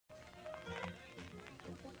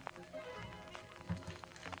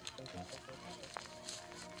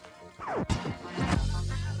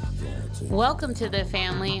Welcome to the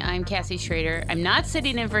family. I'm Cassie Schrader. I'm not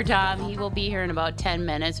sitting in for Tom. He will be here in about 10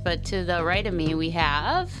 minutes. But to the right of me, we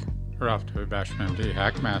have... Ralph W. Basham, MD,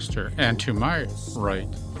 Hackmaster. And to my right...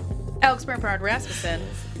 Alex Bernard Rasmussen.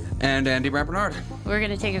 And Andy Bernard. We're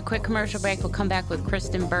going to take a quick commercial break. We'll come back with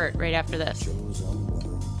Kristen Burt right after this.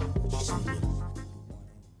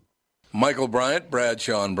 Michael Bryant,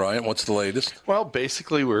 Bradshaw and Bryant, what's the latest? Well,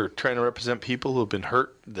 basically, we're trying to represent people who have been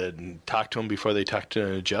hurt, then talk to them before they talk to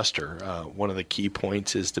an adjuster. One of the key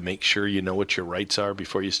points is to make sure you know what your rights are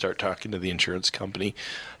before you start talking to the insurance company,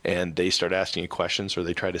 and they start asking you questions or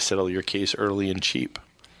they try to settle your case early and cheap.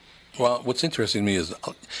 Well, what's interesting to me is,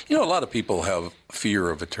 a lot of people have fear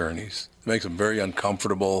of attorneys. It makes them very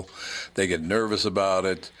uncomfortable. They get nervous about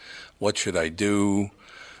it. What should I do?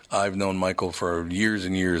 I've known Michael for years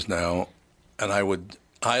and years now, and I would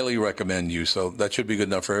highly recommend you. So that should be good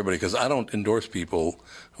enough for everybody, because I don't endorse people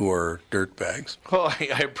who are dirtbags. Well,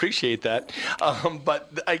 I appreciate that.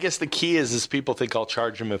 But I guess the key is people think I'll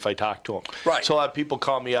charge them if I talk to them. Right. So a lot of people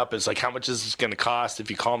call me up. It's like, how much is this going to cost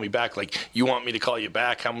if you call me back? Like, you want me to call you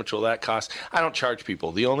back? How much will that cost? I don't charge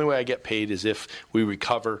people. The only way I get paid is if we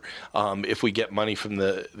recover, if we get money from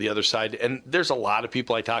the other side. And there's a lot of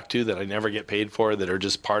people I talk to that I never get paid for that are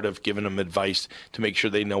just part of giving them advice to make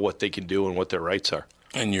sure they know what they can do and what their rights are.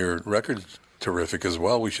 And your record's terrific as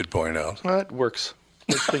well, we should point out. Well, it works.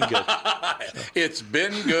 It's been good. It's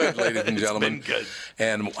been good, ladies and gentlemen. It's been good.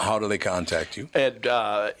 And how do they contact you? At,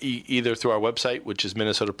 either through our website, which is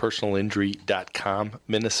minnesotapersonalinjury.com,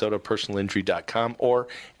 minnesotapersonalinjury.com, or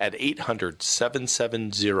at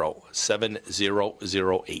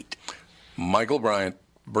 800-770-7008. Michael Bryant,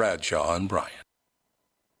 Bradshaw and Bryant.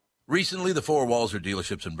 Recently, the four Walser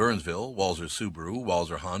dealerships in Burnsville, Walser Subaru,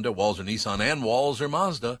 Walser Honda, Walser Nissan, and Walser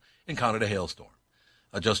Mazda, encountered a hailstorm.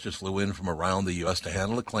 Adjusters flew in from around the U.S. to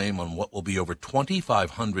handle a claim on what will be over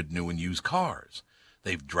 2,500 new and used cars.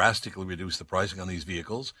 They've drastically reduced the pricing on these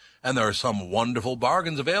vehicles, and there are some wonderful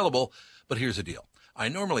bargains available. But here's the deal. I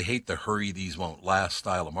normally hate the hurry these won't last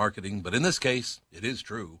style of marketing, but in this case, it is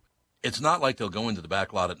true. It's not like they'll go into the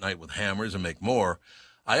back lot at night with hammers and make more.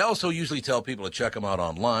 I also usually tell people to check them out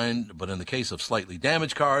online, but in the case of slightly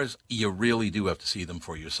damaged cars, you really do have to see them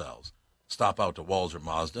for yourselves. Stop out to Walser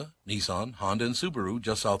Mazda, Nissan, Honda, and Subaru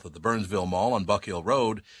just south of the Burnsville Mall on Buck Hill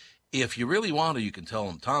Road. If you really want to, you can tell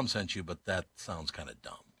them Tom sent you, but that sounds kind of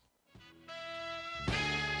dumb.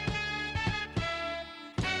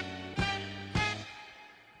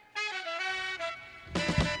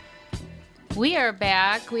 We are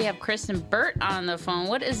back. We have Kristen Burt on the phone.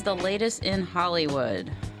 What is the latest in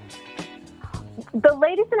Hollywood? The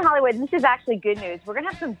latest in Hollywood, this is actually good news. We're going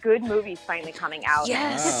to have some good movies finally coming out.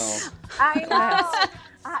 Yes. Wow. I know.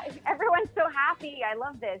 Everyone's so happy. I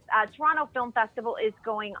love this. Toronto Film Festival is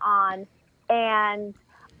going on, and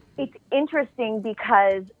it's interesting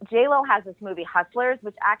because J-Lo has this movie, Hustlers,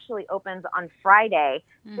 which actually opens on Friday.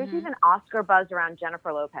 Mm-hmm. There's even Oscar buzz around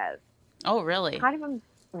Jennifer Lopez. Oh, really? Kind of,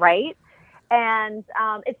 right? And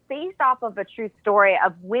it's based off of a true story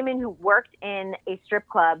of women who worked in a strip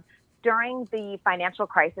club during the financial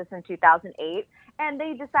crisis in 2008, and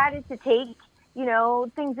they decided to take,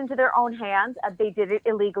 things into their own hands. They did it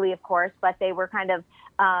illegally, of course, but they were kind of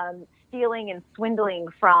stealing and swindling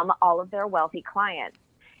from all of their wealthy clients.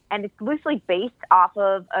 And it's loosely based off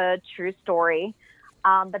of a true story,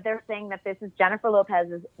 but they're saying that this is Jennifer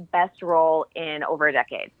Lopez's best role in over a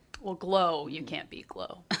decade. Well, Glow, you can't beat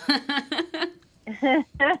Glow.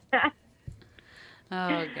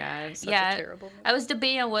 Oh, God. Such a terrible movie. I was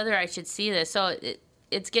debating on whether I should see this. So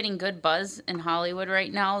it's getting good buzz in Hollywood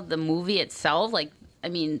right now. The movie itself,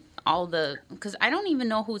 because I don't even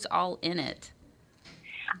know who's all in it.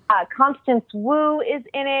 Constance Wu is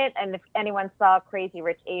in it, and if anyone saw Crazy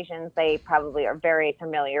Rich Asians, they probably are very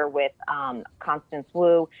familiar with Constance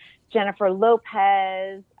Wu. Jennifer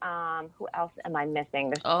Lopez. Who else am I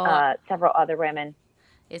missing? There's several other women.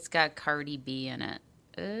 It's got Cardi B in it.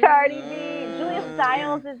 Cardi B. Julia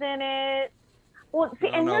Stiles is in it. Well, see,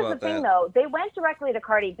 and here's the thing, though. They went directly to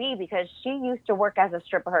Cardi B because she used to work as a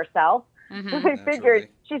stripper herself. Mm-hmm. So they figured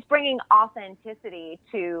she's bringing authenticity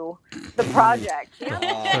to the project.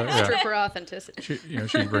 Stripper authenticity.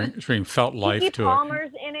 She's bringing felt life Keke to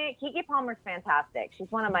Palmer's it. in it. Keke Palmer's fantastic.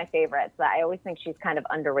 She's one of my favorites. I always think she's kind of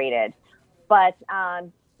underrated. But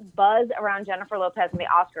buzz around Jennifer Lopez and the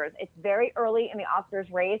Oscars. It's very early in the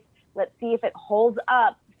Oscars race. Let's see if it holds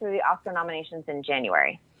up through the Oscar nominations in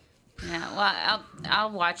January. Yeah, well,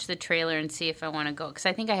 I'll watch the trailer and see if I want to go, because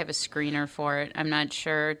I think I have a screener for it. I'm not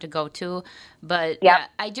sure to go to, but yeah,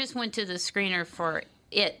 I just went to the screener for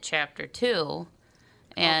It Chapter 2,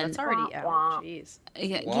 And That's already out. Jeez.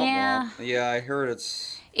 yeah, Womp yeah, womp. Yeah, I heard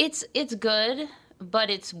it's. it's good, but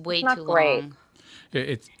it's way not too great. long.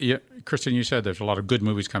 Yeah, Kristen, you said there's a lot of good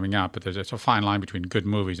movies coming out, but it's a fine line between good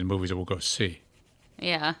movies and movies that we'll go see.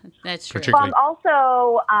 Yeah, that's true. Particularly-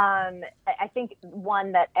 Also, I think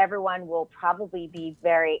one that everyone will probably be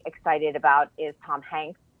very excited about is Tom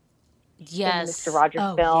Hanks in the Yes. Mr. Rogers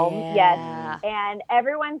Oh, film. yeah. Yes. And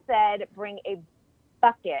everyone said bring a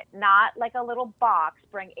bucket, not like a little box,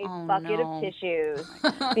 bring a Oh, bucket no. of tissues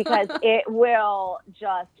because it will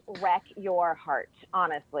just wreck your heart,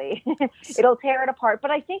 honestly. It'll tear it apart. But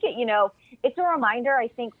I think it's a reminder, I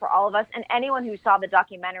think, for all of us and anyone who saw the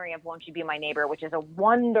documentary of Won't You Be My Neighbor, which is a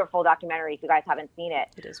wonderful documentary if you guys haven't seen it.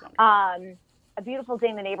 It is wonderful. A Beautiful Day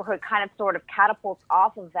in the Neighborhood kind of sort of catapults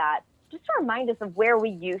off of that just to remind us of where we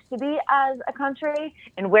used to be as a country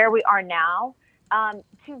and where we are now.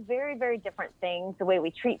 Two very, very different things, the way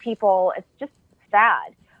we treat people. It's just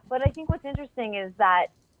sad. But I think what's interesting is that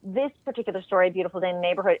this particular story, Beautiful Day in the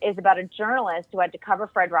Neighborhood, is about a journalist who had to cover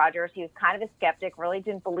Fred Rogers. He was kind of a skeptic, really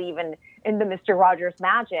didn't believe in the Mr. Rogers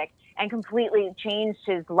magic, and completely changed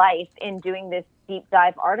his life in doing this deep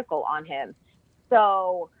dive article on him.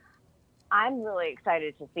 So I'm really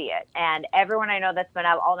excited to see it. And everyone I know that's been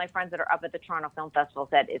out, all my friends that are up at the Toronto Film Festival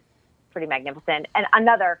said it's pretty magnificent. And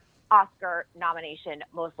another Oscar nomination,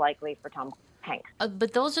 most likely for Tom Hanks.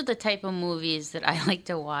 But those are the type of movies that I like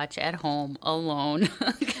to watch at home alone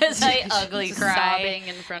because I ugly Just cry. sobbing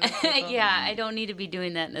in front of people. Yeah, I don't need to be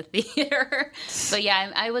doing that in the theater. But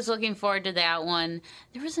yeah, I was looking forward to that one.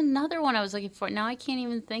 There was another one I was looking for. Now I can't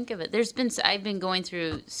even think of it. I've been going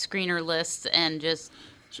through screener lists and just.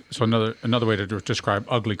 So another way to describe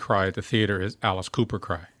ugly cry at the theater is Alice Cooper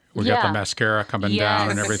cry. We got the mascara coming down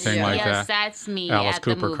and everything like that. Yes, that's me Alice at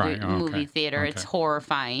Cooper the crying. Oh, movie theater. okay. It's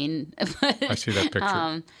horrifying. I see that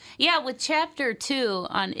picture. Yeah, with Chapter 2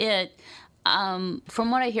 on it,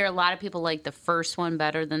 from what I hear, a lot of people like the first one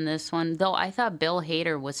better than this one, though I thought Bill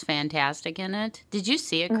Hader was fantastic in it. Did you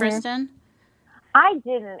see it, Kristen? I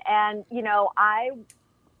didn't. And, I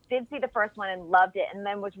did see the first one and loved it, and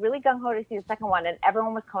then was really gung-ho to see the second one, and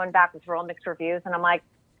everyone was coming back with real mixed reviews, and I'm like,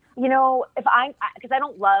 because I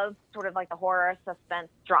don't love sort of like the horror suspense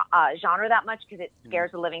genre that much because it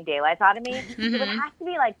scares the living daylights out of me. So it has to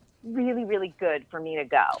be like really, really good for me to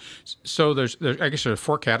go. So there's I guess there's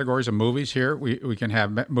 4 categories of movies here. We can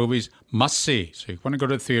have movies must see. So you want to go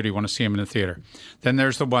to the theater, you want to see them in the theater. Then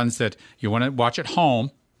there's the ones that you want to watch at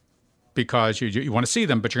home because you want to see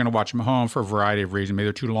them, but you're going to watch them at home for a variety of reasons. Maybe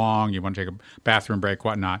they're too long, you want to take a bathroom break,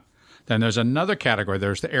 whatnot. Then there's another category.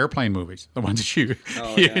 There's the airplane movies, the ones that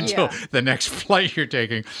until the next flight you're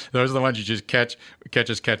taking. Those are the ones you just catch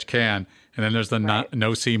as catch can. And then there's the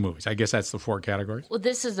no-see movies. I guess that's the 4 categories. Well,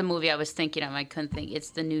 this is the movie I was thinking of. I couldn't think. It's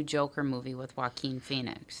the new Joker movie with Joaquin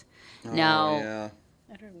Phoenix. Now,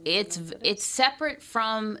 it's separate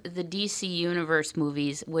from the DC Universe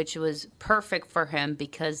movies, which was perfect for him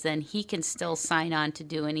because then he can still sign on to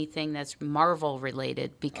do anything that's Marvel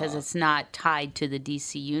related because it's not tied to the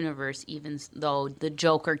DC Universe, even though the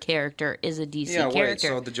Joker character is a DC character. Yeah, wait,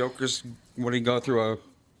 so the Joker's, would he go through a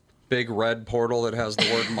big red portal that has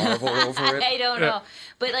the word Marvel over it? I don't know.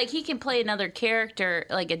 But, he can play another character,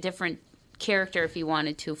 like a different character if he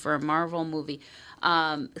wanted to for a Marvel movie.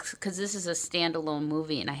 Because this is a standalone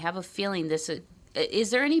movie, and I have a feeling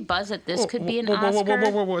is there any buzz that this could be an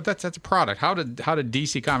Oscar? Whoa. That's a product. How did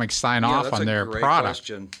DC Comics sign off that's on their a great product?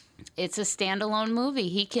 Question. It's a standalone movie.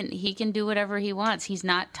 He can do whatever he wants. He's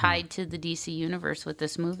not tied to the DC universe with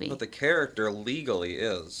this movie. But the character legally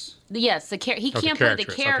is. Yes, he can't play the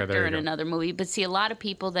character in go. another movie. But see, a lot of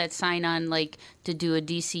people that sign on to do a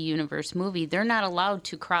DC universe movie, they're not allowed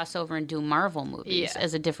to cross over and do Marvel movies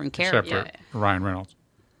as a different character. Except for Ryan Reynolds.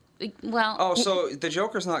 Well, so the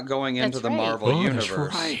Joker's not going into the right. Marvel universe.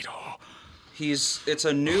 That's right. It's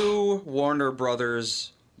a new Warner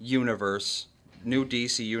Brothers universe, new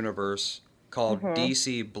DC universe called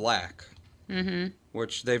DC Black,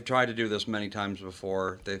 which they've tried to do this many times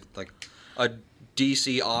before. They've like a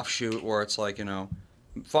DC offshoot where it's like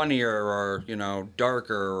funnier or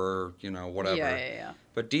darker or whatever. Yeah.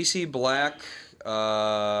 But DC Black,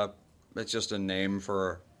 it's just a name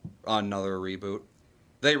for another reboot.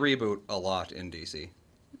 They reboot a lot in DC.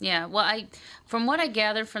 Yeah, well, from what I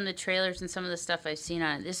gathered from the trailers and some of the stuff I've seen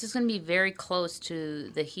on it, this is going to be very close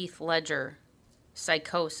to the Heath Ledger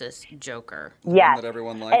Psychosis Joker. Yes. That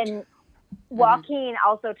everyone liked. And Joaquin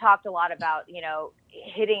also talked a lot about,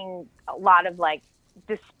 hitting a lot of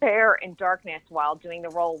despair and darkness while doing the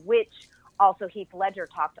role, which also Heath Ledger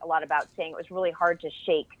talked a lot about, saying it was really hard to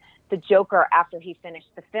shake the Joker after he finished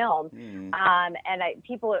the film. And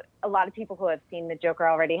a lot of people who have seen the Joker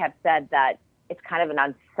already have said that it's kind of an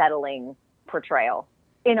unsettling portrayal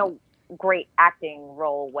in a great acting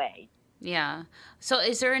role way. Yeah. So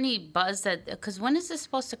is there any buzz that, because when is this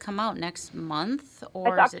supposed to come out? Next month?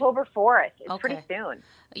 Or it's October 4th. It's pretty soon.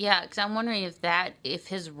 Yeah, because I'm wondering if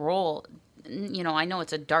his role, I know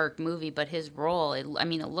it's a dark movie, but his role, it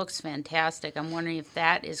looks fantastic. I'm wondering if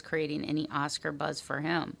that is creating any Oscar buzz for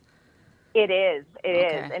him. It is. It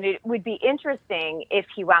is. And it would be interesting if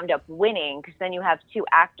he wound up winning, because then you have two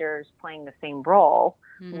actors playing the same role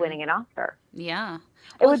winning an Oscar. Yeah.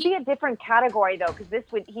 It would be a different category, though, because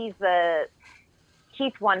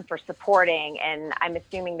Keith won for supporting, and I'm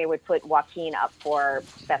assuming they would put Joaquin up for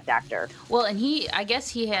Best Actor. Well, and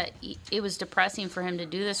it was depressing for him to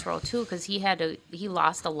do this role, too, because he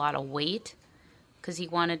lost a lot of weight, because he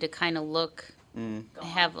wanted to kind of look,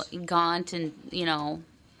 have gaunt and,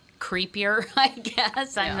 creepier, I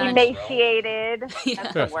guess. Emaciated.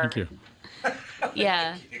 That's the word. Thank you.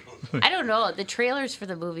 Yeah. I don't know. The trailers for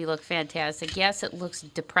the movie look fantastic. Yes, it looks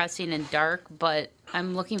depressing and dark, but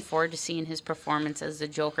I'm looking forward to seeing his performance as the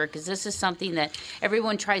Joker, because this is something that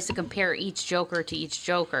everyone tries to compare each Joker to each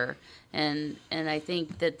Joker. And I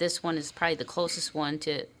think that this one is probably the closest one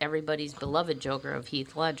to everybody's beloved Joker of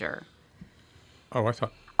Heath Ledger. Oh, I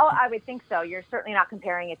thought. Oh, I would think so. You're certainly not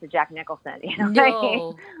comparing it to Jack Nicholson,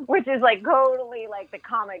 No. Which is like totally like the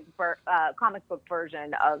comic book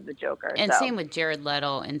version of the Joker. And same with Jared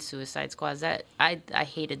Leto in Suicide Squad. That I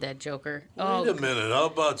hated that Joker. Wait a minute. How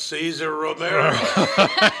about Cesar Romero? Come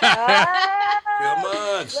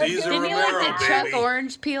on, Cesar Didn't Romero, you like the baby. Chuck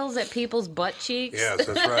orange peels at people's butt cheeks? Yes,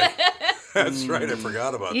 that's right. That's right. I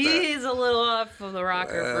forgot about that. He's a little off of the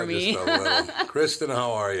rocker for me. Just a little. Kristen,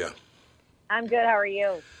 how are you? I'm good. How are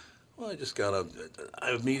you? Well, I just got I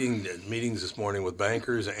have meetings this morning with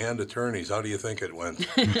bankers and attorneys. How do you think it went?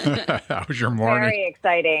 How was your morning? Very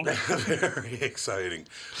exciting. Very exciting.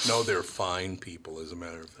 No, they're fine people, as a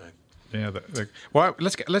matter of fact. Yeah. Well,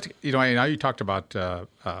 let's. Now you talked about.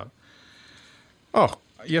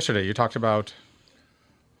 Yesterday you talked about.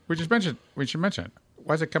 We should mention it.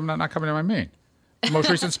 Why is it not coming to my main? His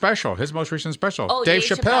most recent special. Oh, Dave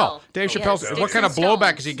Chappelle. Dave Chappelle. Yes. What kind of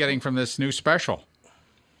blowback is he getting from this new special?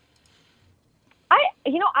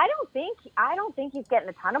 I don't think he's getting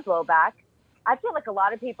a ton of blowback. I feel like a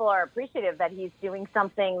lot of people are appreciative that he's doing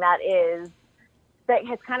something that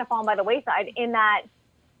has kind of fallen by the wayside, in that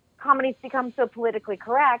comedy's become so politically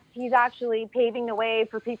correct. He's actually paving the way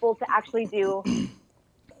for people to actually do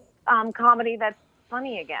comedy that's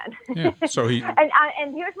funny again. Yeah. So he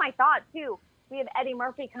and here's my thought too. We have Eddie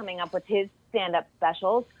Murphy coming up with his stand-up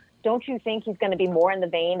specials. Don't you think he's going to be more in the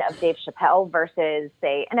vein of Dave Chappelle versus,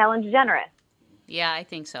 say, an Ellen DeGeneres? Yeah, I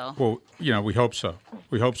think so. Well, we hope so.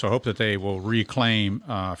 Hope that they will reclaim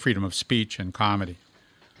freedom of speech and comedy.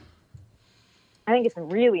 I think it's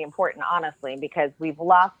really important, honestly, because we've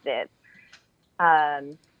lost it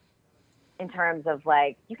in terms of,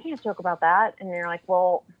 like, you can't joke about that. And you're like,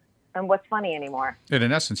 well, then what's funny anymore? And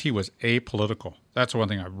in essence, he was apolitical. That's one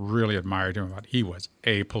thing I really admired him about. He was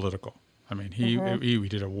apolitical. I mean, he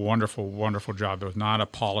did a wonderful, wonderful job. There was not a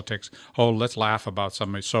politics. Oh, let's laugh about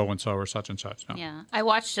somebody so and so or such and such. No. Yeah, I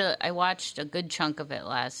watched a good chunk of it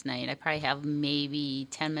last night. I probably have maybe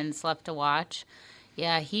 10 minutes left to watch.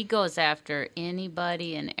 Yeah, he goes after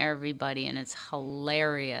anybody and everybody, and it's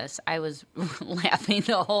hilarious. I was laughing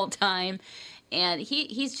the whole time, and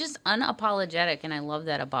he's just unapologetic, and I love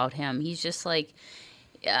that about him. He's just like.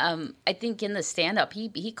 I think in the stand-up,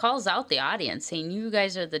 he calls out the audience, saying, you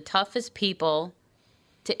guys are the toughest people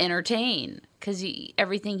to entertain, because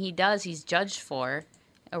everything he does, he's judged for,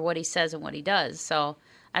 or what he says and what he does. So,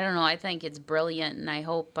 I don't know. I think it's brilliant, and I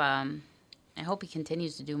hope he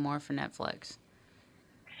continues to do more for Netflix.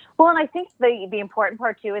 Well, and I think the important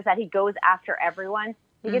part, too, is that he goes after everyone,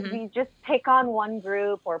 because if you just pick on one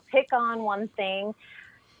group or pick on one thing,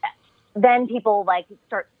 then people like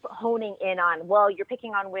start honing in on, well, you're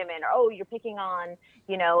picking on women, or, oh, you're picking on,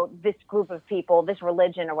 this group of people, this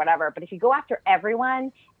religion or whatever. But if you go after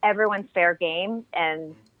everyone's fair game,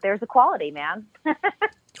 and there's equality, man.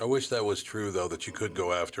 I wish that was true, though, that you could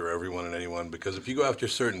go after everyone and anyone, because if you go after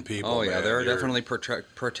certain people, there are definitely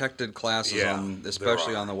protected classes,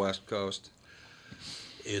 especially on the West Coast.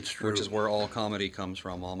 It's true. Which is where all comedy comes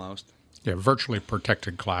from, almost. Yeah, virtually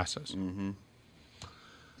protected classes. Mm-hmm.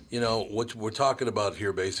 What we're talking about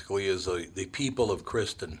here basically is the people of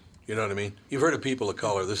Kristen. You know what I mean? You've heard of people of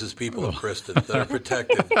color. This is people of Kristen that are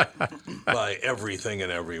protected by everything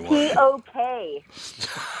and everyone. P.O.K.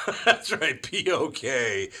 That's right,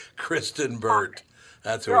 P.O.K. Kristen Burt.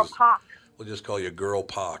 That's Girl, her. Pock. We'll just call you Girl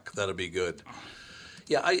Pac. That'll be good.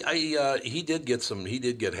 Yeah, he did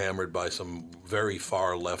get hammered by some very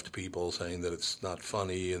far left people saying that it's not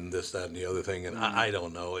funny and this, that, and the other thing. And I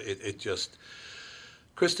don't know. It just,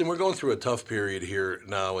 Kristen, we're going through a tough period here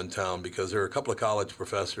now in town because there are a couple of college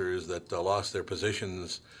professors that lost their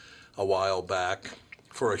positions a while back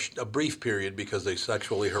for a brief period because they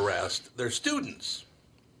sexually harassed their students,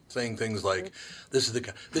 saying things like, "This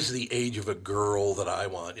is the age of a girl that I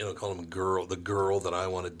want," call them the girl that I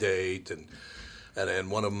want to date, and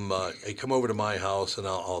one of them, hey, come over to my house and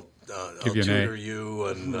I'll tutor you,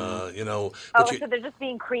 and so they're just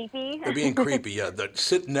being creepy. They're being creepy, yeah.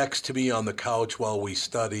 Sit next to me on the couch while we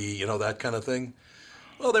study, that kind of thing.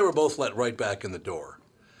 Well, they were both let right back in the door.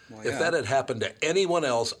 Well, if that had happened to anyone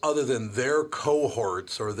else other than their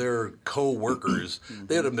cohorts or their co-workers,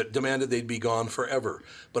 they would have demanded they'd be gone forever.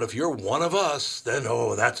 But if you're one of us, then,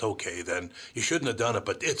 that's okay then. You shouldn't have done it,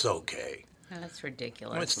 but it's okay. Oh, that's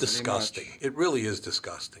ridiculous. It's disgusting. It really is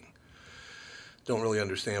disgusting. Don't really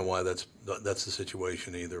understand why that's the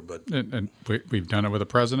situation either. But and we've done it with the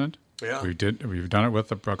president. Yeah, we've done it with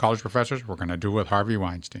the college professors. We're going to do it with Harvey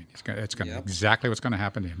Weinstein. It's going to exactly what's going to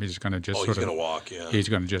happen to him. He's going to just he's going to walk. Yeah, he's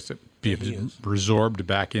going to just be resorbed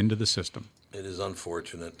back into the system. It is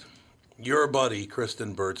unfortunate. Your buddy,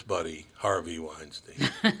 Kristen Burt's buddy, Harvey Weinstein.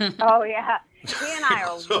 Oh yeah, he and I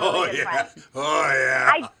are really good friends. Oh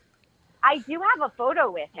yeah. I do have a photo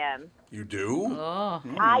with him. You do? Oh.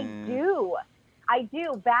 I do.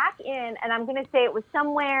 Back in, and I'm going to say it was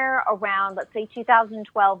somewhere around, let's say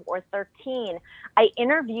 2012 or 13, I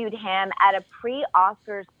interviewed him at a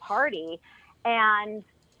pre-Oscars party, and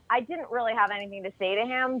I didn't really have anything to say to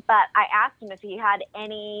him, but I asked him if he had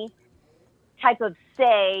any type of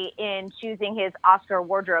say in choosing his Oscar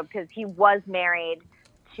wardrobe, because he was married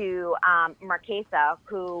to Marchesa,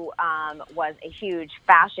 who was a huge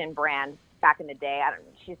fashion brand back in the day.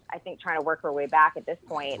 She's, I think, trying to work her way back at this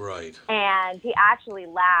point. Right. And he actually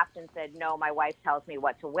laughed and said, "No, my wife tells me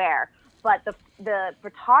what to wear." But the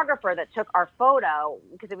photographer that took our photo,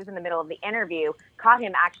 because it was in the middle of the interview, caught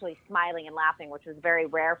him actually smiling and laughing, which was very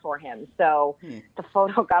rare for him. So the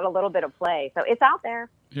photo got a little bit of play. So it's out there.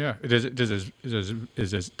 Yeah.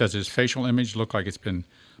 Does his facial image look like it's been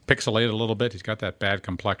pixelated a little bit? He's got that bad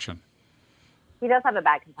complexion. He does have a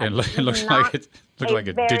bad complexion. It looks like it's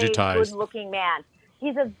digitized. Very good-looking man.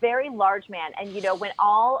 He's a very large man, and when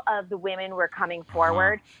all of the women were coming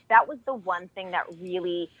forward, that was the one thing that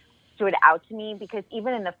really stood out to me, because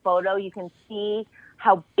even in the photo, you can see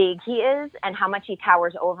how big he is and how much he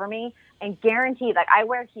towers over me. And guaranteed, I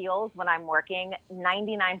wear heels when I'm working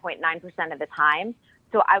 99.9% of the time,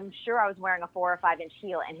 so I'm sure I was wearing a 4 or 5 inch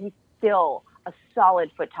heel, and he's still a solid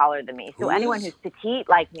foot taller than me. So anyone who's petite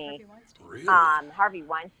like me, really? Harvey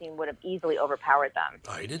Weinstein would have easily overpowered them.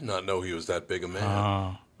 I did not know he was that big a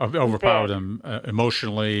man. Overpowered them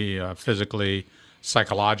emotionally, physically,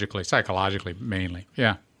 psychologically mainly.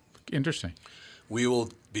 Yeah, interesting. We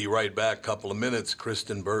will be right back. Couple of minutes.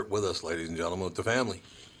 Kristen Burt with us, ladies and gentlemen, with the family.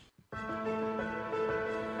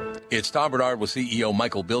 It's Tom Bernard with CEO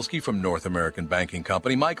Michael Bilski from North American Banking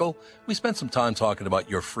Company. Michael, we spent some time talking about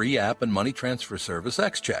your free app and money transfer service,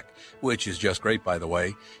 XCheck, which is just great, by the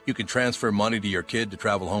way. You can transfer money to your kid to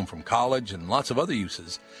travel home from college and lots of other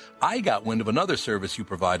uses. I got wind of another service you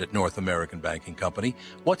provide at North American Banking Company.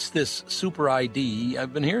 What's this Super ID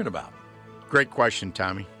I've been hearing about? Great question,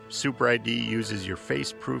 Tommy. Super ID uses your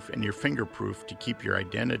face proof and your finger proof to keep your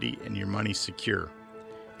identity and your money secure.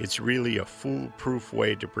 It's really a foolproof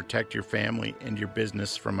way to protect your family and your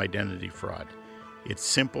business from identity fraud. It's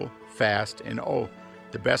simple, fast, and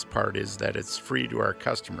the best part is that it's free to our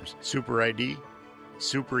customers. Super ID,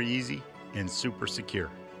 super easy, and super secure.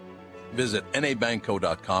 Visit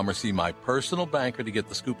nabankco.com or see my personal banker to get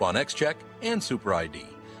the scoop on XCheck and Super ID.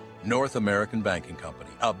 North American Banking Company,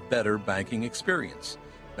 a better banking experience.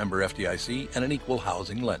 Member FDIC and an equal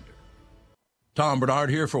housing lender. Tom Bernard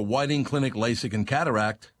here for Whiting Clinic LASIK and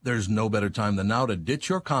Cataract. There's no better time than now to ditch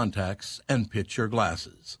your contacts and pitch your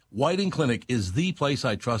glasses. Whiting Clinic is the place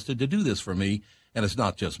I trusted to do this for me, and it's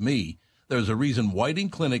not just me. There's a reason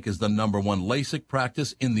Whiting Clinic is the #1 LASIK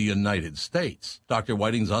practice in the United States. Dr.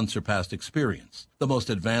 Whiting's unsurpassed experience, the most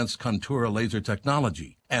advanced Contura laser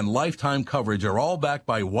technology, and lifetime coverage are all backed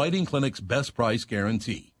by Whiting Clinic's best price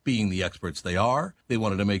guarantee. Being the experts they are, they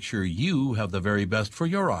wanted to make sure you have the very best for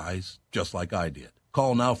your eyes, just like I did.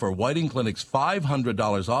 Call now for Whiting Clinic's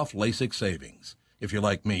 $500 off LASIK savings. If you're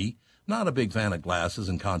like me, not a big fan of glasses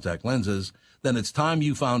and contact lenses, then it's time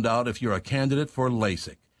you found out if you're a candidate for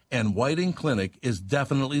LASIK. And Whiting Clinic is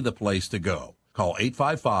definitely the place to go. Call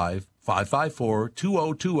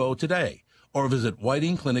 855-554-2020 today or visit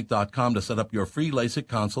whitingclinic.com to set up your free LASIK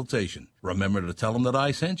consultation. Remember to tell them that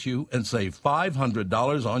I sent you and save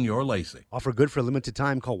 $500 on your LASIK. Offer good for a limited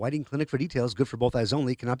time. Call Whiting Clinic for details. Good for both eyes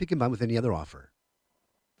only. Cannot be combined with any other offer.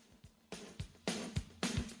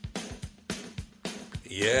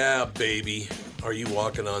 Yeah, baby. Are you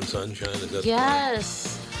walking on sunshine? Is that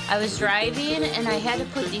Yes. I was driving and I had to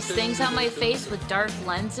put these things on my face with dark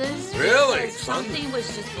lenses. Really? Because something was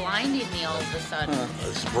just blinding me all of a sudden.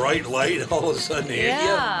 This bright light all of a sudden hit you?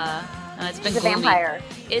 Yeah. It's been The gloomy. vampire.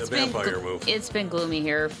 It's The been vampire move. It's been gloomy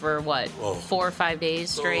here for what? 4 or 5 days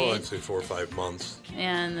straight. Oh, I'd say 4 or 5 months.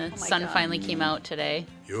 And the sun finally came out today.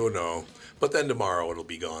 You know. But then tomorrow it'll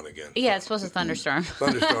be gone again. Yeah, it's supposed to thunderstorm.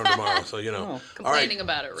 Thunderstorm tomorrow, so you know. All Complaining right.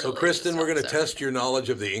 about it, really. So, Kristen, we're going to Sorry. test your knowledge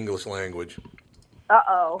of the English language.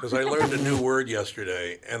 Uh-oh. Because I learned a new word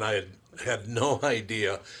yesterday, and I had no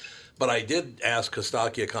idea. But I did ask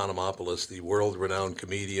Kostaki Economopoulos, the world-renowned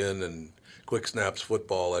comedian and Quick Snaps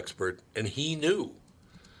football expert, and he knew.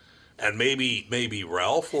 And maybe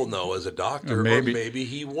Ralph will know as a doctor, or maybe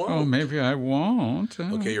he won't. Oh, maybe I won't.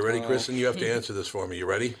 Okay, you ready, Kristen? You have to answer this for me. You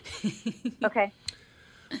ready? Okay.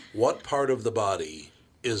 What part of the body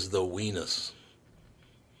is the weenus?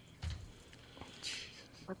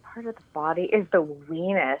 What part of the body is the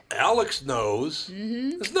weenus? Alex knows.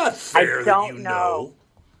 Mm-hmm. It's not fair I that don't you know.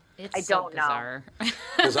 It's I so don't know. bizarre.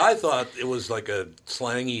 Because I thought it was like a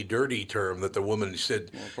slangy, dirty term that the woman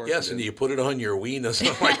said, yes, and you put it on your weenus.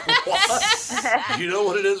 I'm like, what? Do you know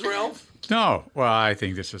what it is, Ralph? No, well, I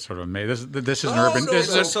think this is sort of this is an No, urban. no,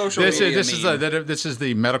 This no, is social this media is this is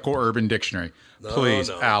the medical urban dictionary. No, Please,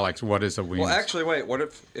 no. Alex, what is a weenus? Well, actually, wait. What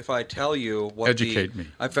if I tell you what Educate me.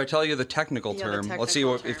 If I tell you the technical Yeah, the term, let's see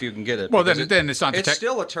technical if you can get it. Well, because then it's not the It's tech-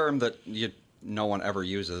 still a term that no one ever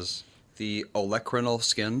uses. The olecranon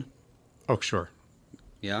skin. Oh, sure.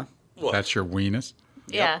 Yeah. What? That's your weenus.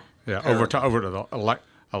 Yeah. Yeah, over to the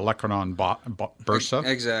olecranon bursa.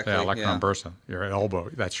 Exactly, Yeah, olecranon yeah. bursa. Your elbow.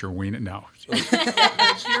 That's your weenus. No.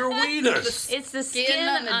 It's your weenus It's the skin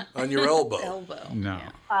on on your elbow. Elbow. No.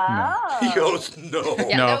 Oh. He goes, no.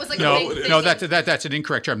 Yeah, No, that was like a no, big no. thing. That's an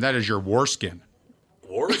incorrect term. That is your war skin.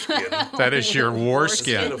 War skin. That is your war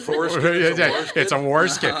skin. Instead of foreskin, it's a war skin? It's a war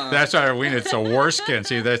skin. That's what I mean. It's a war skin.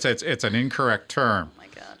 See, it's an incorrect term. Oh my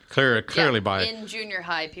God. Clearly by. In junior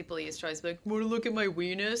high, people used to always be like, "Want to look at my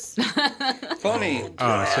weenus?" Funny. So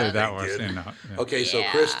Yeah, that they was. did. You know, yeah. Okay, so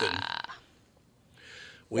Kristen,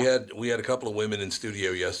 we had a couple of women in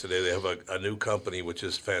studio yesterday. They have a new company which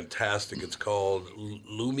is fantastic. It's called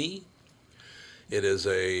Lumi. It's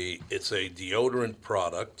a deodorant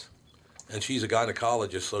product, and she's a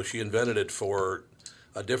gynecologist, so she invented it for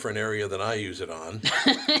a different area than I use it on.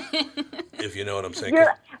 If you know what I'm saying.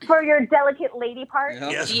 For your delicate lady part? Yeah.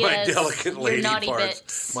 Yes, Yes, my delicate your lady naughty parts.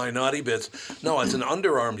 bits. My naughty bits. No, it's an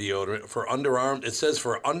underarm deodorant for underarm. It says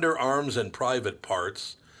for underarms and private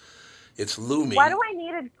parts. It's Lumi. Why do I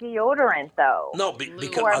need a deodorant, though? No, because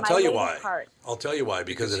For I'll my tell you lady why. parts. I'll tell you why.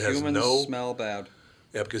 Because it has humans no. smell bad.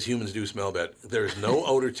 Yeah, because humans do smell bad. There's no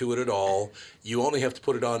odor to it at all. You only have to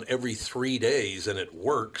put it on every 3 days, and it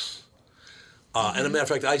works. And as a matter of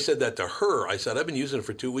fact, I said that to her. I said, I've been using it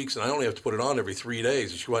for 2 weeks, and I only have to put it on every 3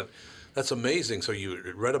 days. And she went, that's amazing. So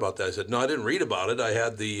you read about that. I said, no, I didn't read about it. I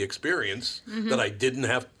had the experience that I didn't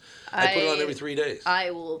have. I put it on every 3 days.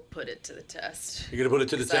 I will put it to the test. You're going to put it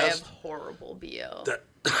to the 'Cause I test? have horrible BO.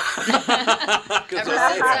 Ever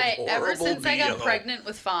Ever since I got pregnant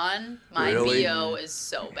with Fawn, my Really? BO is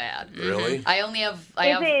so bad. Really? I only have Is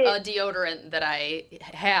it- a deodorant that I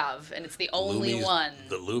have, and it's the only one.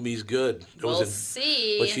 The Lumi's good. It We'll was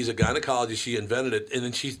see. But she's a gynecologist. She invented it, and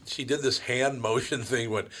then she did this hand motion thing.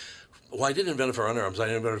 Well, I didn't invent it for underarms. I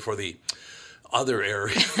invented it for the other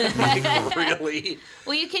area. Like, really?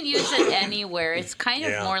 Well, you can use it anywhere. It's kind of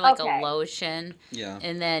Yeah. more like Okay. a lotion. Yeah.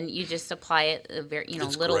 And then you just apply it,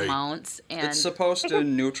 It's little great. amounts. And It's supposed to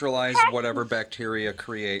neutralize whatever bacteria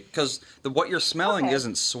create, because what you're smelling Okay.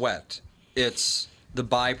 isn't sweat. It's the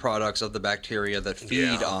byproducts of the bacteria that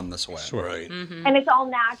feed Yeah. on the sweat. Right. And it's all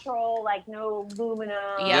natural, like no aluminum.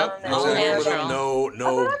 Yep, and all no- natural. No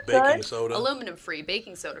Oh, that's baking good. soda. Aluminum free,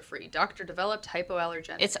 baking soda free, doctor developed,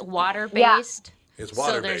 hypoallergenic. it's water based. It's So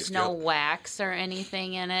water-based. there's no yep. wax or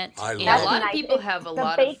anything in it. I And- Yeah, a love lot of Nice. people It's- have a the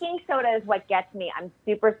lot of. baking soda is what gets me. I'm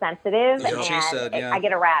super sensitive, Yep. and She said, yeah. I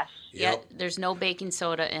get a rash. Yeah, Yep. there's no baking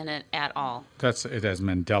soda in it at all. It has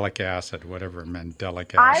mandelic acid, whatever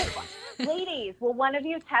mandelic I, acid. ladies, will one of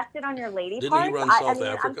you test it on your lady Didn't he parts? run I South mean,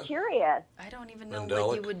 Africa? I'm curious. I don't even know Mandelic?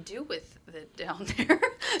 what you would do with it down there.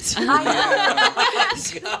 Is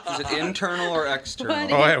it internal or external?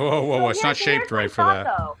 Oh, hey, whoa! It's not Here's shaped my right for thought,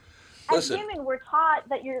 that. Though. As Listen. women, we're taught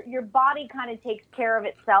that your body kind of takes care of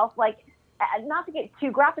itself. Like, not to get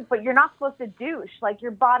too graphic, but you're not supposed to douche. Like,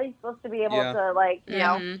 your body's supposed to be able to, like, you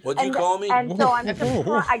know. What'd you call me? And so I'm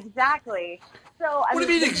exactly. So What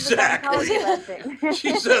do you mean exactly?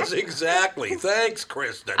 She says exactly. Thanks,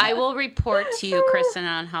 Kristen. I will report to you, Kristen,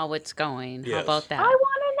 on how it's going. Yes. How about that? I want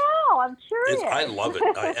to know. I'm curious. I love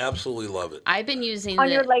it. I absolutely love it. I've been using on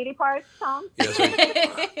your lady parts, Tom. Yes,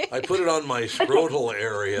 I put it on my scrotal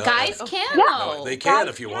area. Guys can No, they can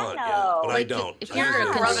if you want, but I don't. If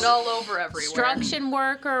you're rub it all over everywhere. Construction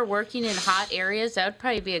worker working in hot areas, that would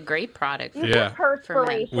probably be a great product. You get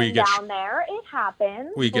perspiration We get down there. It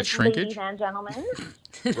happens. We get shrinkage? Ladies and gentlemen.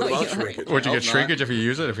 What about shrinkage? Would you get shrinkage if you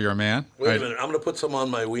use it, if you're a man? Wait a minute. I'm going to put some on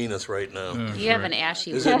my weenus right now. You have an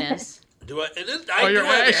ashy Is it- penis. Do I? You're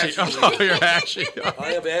ashy. Oh, you're ashy.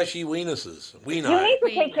 I have ashy weenuses. You need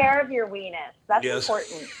to take care of your weenus. That's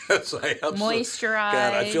important. Yes, I absolutely. Moisturize.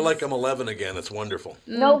 God, I feel like I'm 11 again. It's wonderful.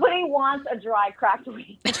 Nobody wants a dry, cracked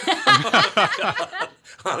weenus.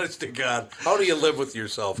 Honest to God, how do you live with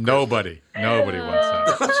yourself? Kristen? Nobody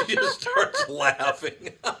wants that. She just starts laughing.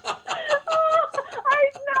 It's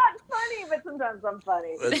not funny, but sometimes I'm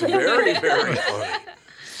funny. That's very, very funny.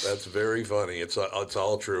 That's very funny. It's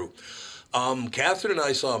all true. Catherine and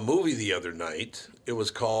I saw a movie the other night. It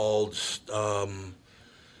was called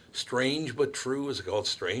Strange But True. Is it called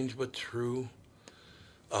Strange But True?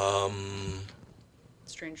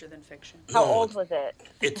 Stranger Than Fiction. How old was it?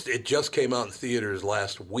 It just came out in theaters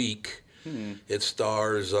last week. It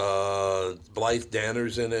stars Blythe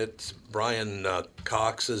Danner's in it. Brian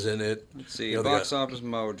Cox is in it. Let's see, Box Office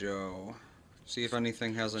Mojo. See if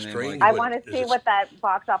anything has a name like I want to see what that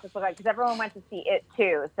box office looked like, because everyone went to see it,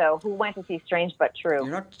 too. So who went to see Strange But True?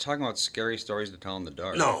 You're not talking about Scary Stories to Tell in the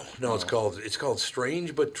Dark. No, it's called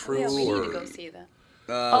Strange But True. Yeah, we need to go see that.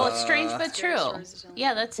 It's Strange But True.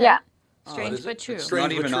 Yeah, that's it. Yeah. Strange But True. It's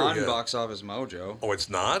not even on Box Office Mojo. Oh, it's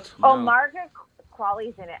not? Oh, Margaret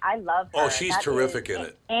Qualley's in it. I love her. Oh, she's terrific in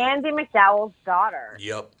it. Andy McDowell's daughter.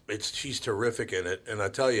 Yep, she's terrific in it. And I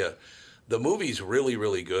tell you, the movie's really,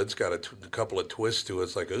 really good. It's got a couple of twists to it.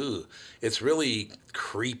 It's like, ooh, it's really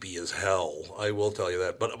creepy as hell. I will tell you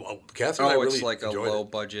that. But Catherine and I really it's like a enjoyed it.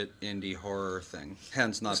 low-budget indie horror thing.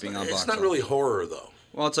 Hence not being on Box It's not Office. really horror, though.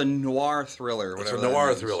 Well, it's a noir thriller. It's a whatever that noir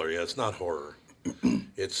means. thriller. Yeah, it's not horror.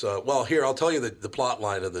 It's well, here I'll tell you the plot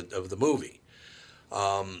line of the movie.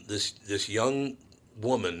 This young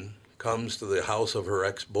woman comes to the house of her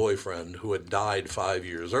ex-boyfriend who had died 5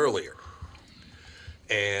 years earlier.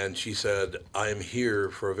 And she said, I'm here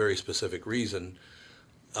for a very specific reason.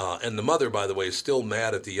 And the mother, by the way, is still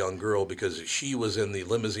mad at the young girl because she was in the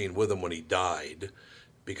limousine with him when he died.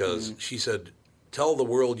 Because she said, tell the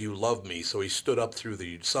world you love me. So he stood up through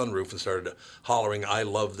the sunroof and started hollering, I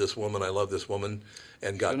love this woman,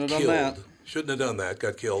 and got Shouldn't have killed. done that. Shouldn't have done that,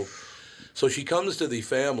 got killed. So she comes to the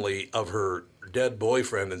family of her dead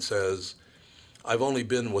boyfriend and says, I've only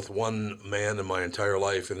been with one man in my entire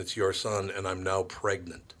life, and it's your son, and I'm now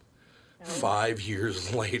pregnant. 5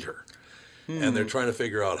 years later. And they're trying to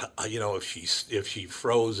figure out, if she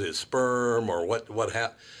froze his sperm or what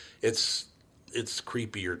happened. It's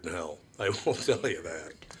creepier than hell. I will tell you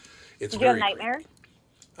that. It's Do you have very nightmares?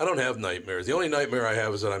 I don't have nightmares. The only nightmare I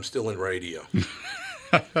have is that I'm still in radio.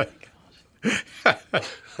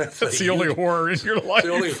 That's the only horror in your life.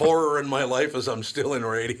 The only horror in my life is I'm still in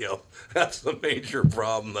radio. That's the major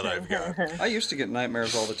problem that I've got. I used to get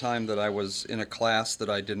nightmares all the time that I was in a class that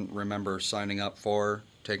I didn't remember signing up for,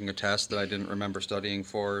 taking a test that I didn't remember studying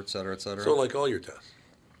for, et cetera, et cetera. So like all your tests.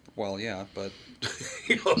 Well, yeah, but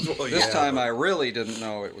this time I really didn't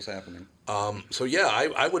know it was happening. So yeah,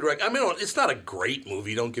 I would recommend. I mean, it's not a great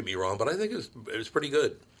movie. Don't get me wrong, but I think it's pretty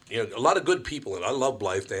good. A lot of good people in it. I love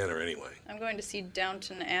Blythe Danner anyway. I'm going to see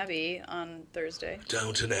Downton Abbey on Thursday.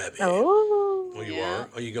 Downton Abbey. Oh, you are?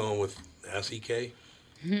 Are you going with S.E.K.?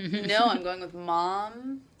 No, I'm going with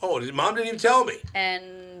Mom. Oh, Mom didn't even tell me.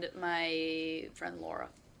 And my friend Laura.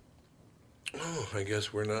 Oh, I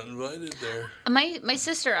guess we're not invited there. My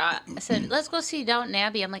sister said, let's go see Downton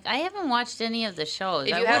Abbey. I'm like, I haven't watched any of the shows.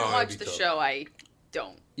 If you haven't watched the show, I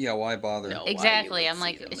don't. Yeah, why bother? No, exactly. I'm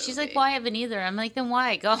like, she's like, well, I haven't either. I'm like, then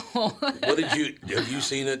why go? What did you? Have you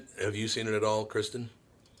seen it? Have you seen it at all, Kristen?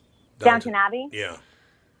 Downton Abbey? Yeah.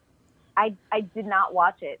 I did not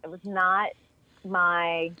watch it. It was not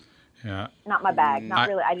my bag. Not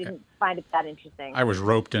really. I didn't find it that interesting. I was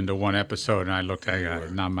roped into one episode, and I looked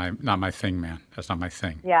at not my thing, man. That's not my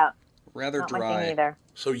thing. Yeah. Rather not dry. my thing either.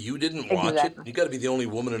 So you didn't watch it? You got to be the only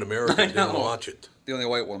woman in America who didn't watch it. The only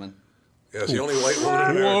white woman. Yeah, it's the only white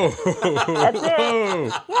woman in America. Whoa. That's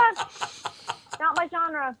it. Yeah. Not my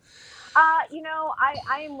genre. I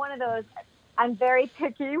am one of those. I'm very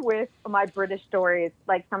picky with my British stories.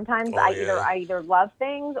 Like sometimes I either love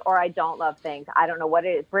things or I don't love things. I don't know what it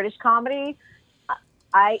is. British comedy.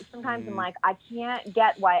 I sometimes I'm like, I can't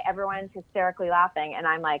get why everyone's hysterically laughing, and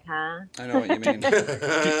I'm like, huh? I know what you mean.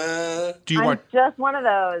 I'm just one of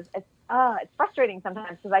those. It's frustrating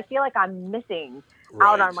sometimes because I feel like I'm missing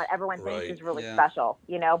out on what everyone thinks is really special,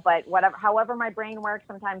 you know. But however my brain works,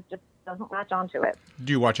 sometimes just doesn't latch onto it.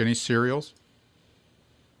 Do you watch any serials?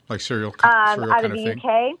 Like serial out kind of the thing?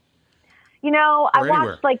 UK? You know, Or I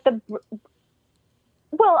anywhere. watch like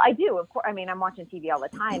Well, I do, of course. I mean, I'm watching TV all the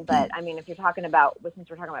time, but I mean, if you're talking about, since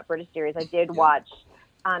we're talking about British series, I did watch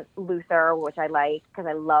Luther, which I like because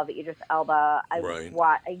I love Idris Elba.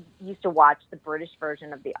 I used to watch the British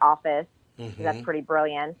version of The Office. That's pretty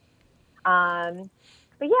brilliant. But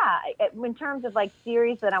yeah, in terms of like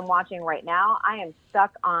series that I'm watching right now, I am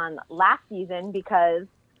stuck on last season because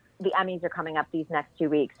the Emmys are coming up these next 2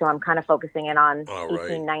 weeks. So I'm kind of focusing in on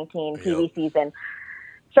 18-19 TV season.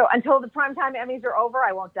 So until the primetime Emmys are over,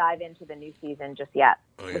 I won't dive into the new season just yet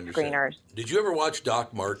with screeners. Did you ever watch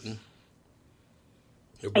Doc Martin?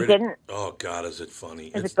 I didn't. Oh, God, is it funny.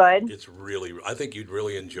 Is it good? It's really, I think you'd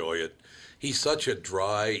really enjoy it. He's such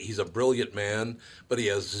he's a brilliant man, but he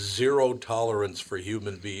has zero tolerance for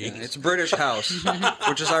human beings. Yeah, it's British House,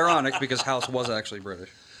 which is ironic because House was actually British.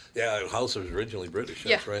 Yeah, House was originally British,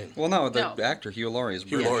 that's right. Well, no, the actor Hugh Laurie is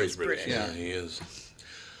British. Hugh Laurie's British, yeah, he is.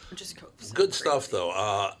 Just good stuff, though.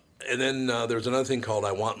 And then there's another thing called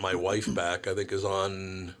I Want My Wife Back, I think is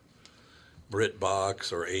on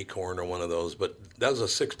BritBox or Acorn or one of those. But that was a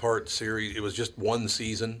 6-part series. It was just one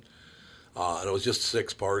season, and it was just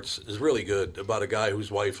 6 parts. It was really good, about a guy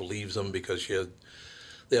whose wife leaves him because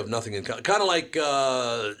they have nothing in common. Kind of like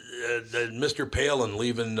Mr. Palin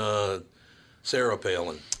leaving Sarah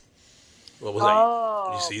Palin. What was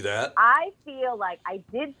that? Did you see that? I feel like I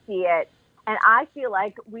did see it. And I feel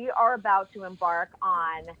like we are about to embark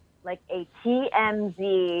on like a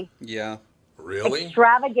TMZ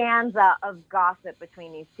extravaganza of gossip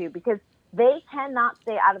between these two because they cannot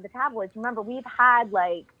stay out of the tabloids. Remember, we've had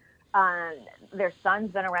like their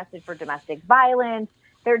son's been arrested for domestic violence.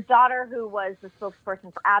 Their daughter, who was the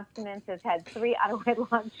spokesperson for abstinence, has had 3 out of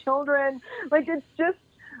wedlock children. Like it's just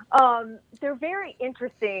they're very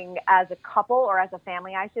interesting as a couple or as a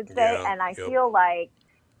family, I should say. And I feel like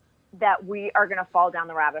that we are going to fall down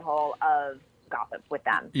the rabbit hole of gossip with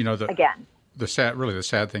them. You know, again. The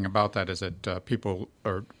sad thing about that is that people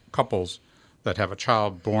or couples that have a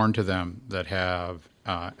child born to them that have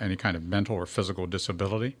any kind of mental or physical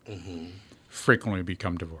disability frequently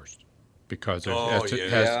become divorced because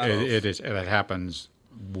it happens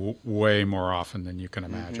way more often than you can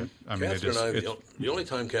imagine. I mean, the only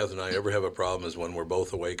time Kath and I ever have a problem is when we're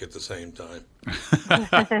both awake at the same time.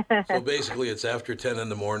 So basically, it's after 10 in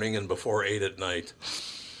the morning and before 8 at night.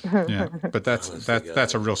 Yeah, but that's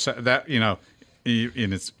a real sad and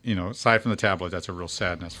it's aside from the tablet, that's a real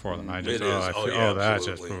sadness for them.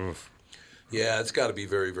 Yeah, it's got to be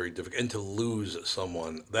very, very difficult. And to lose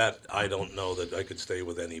someone, that I don't know that I could stay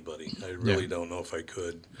with anybody. I really don't know if I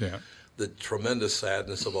could. Yeah. The tremendous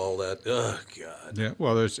sadness of all that. Oh, God. Yeah,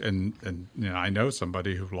 well, I know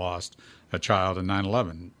somebody who lost a child in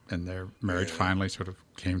 9/11, and their marriage finally sort of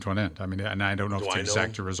came to an end. I mean, and I don't know if it's the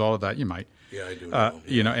exact result of that. You might. Yeah, I do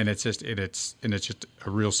know. And it's just a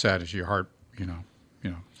real sad as your heart,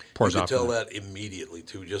 pours out. You could tell that immediately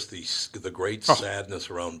too. Just the great sadness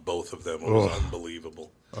around both of them was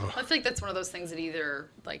unbelievable. I feel like that's one of those things that either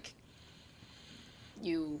like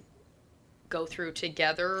you go through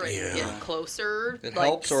together and get closer, it like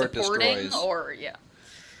helps or it supporting, destroys. or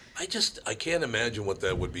I can't imagine what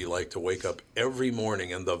that would be like to wake up every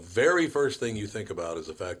morning and the very first thing you think about is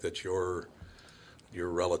the fact that your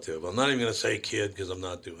relative, I'm not even going to say kid because I'm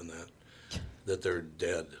not doing that they're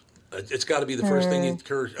dead. It's got to be the first thing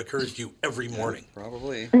that occurs to you every morning.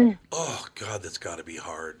 Probably. Oh, God, that's got to be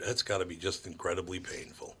hard. That's got to be just incredibly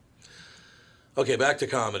painful. Okay, back to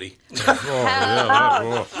comedy. Jeez.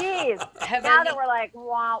 Now that we're like,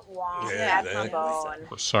 wah, wah, that's my bone.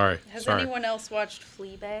 Sorry. Has anyone else watched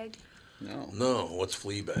Fleabag? No. What's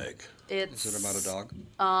Fleabag? Is it about a dog?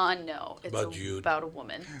 No. It's about Jude. About a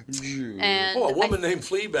woman. Jude. And a woman named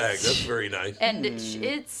Fleabag. That's very nice. And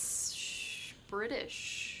it's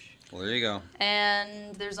British. Well, there you go.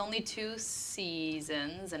 And there's only 2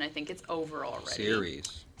 seasons, and I think it's over already.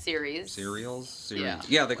 Series. Serials?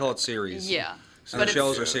 Yeah, they call it series. Yeah. But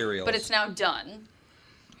shows are serials. But it's now done.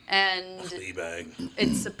 And Fleabag.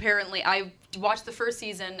 It's apparently, I watched the first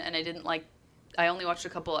season and I only watched a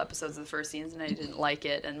couple episodes of the first season and I didn't like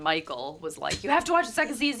it. And Michael was like, you have to watch the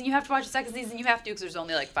second season, you have to watch the second season, you have to, because there's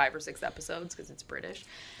only like 5 or 6 episodes because it's British.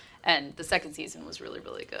 And the second season was really,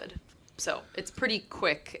 really good. So it's pretty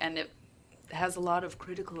quick, and it has a lot of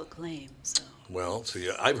critical acclaim. So. Well, see,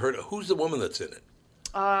 I've heard. Who's the woman that's in it?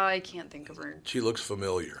 I can't think of her She looks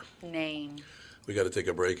familiar. name. We got to take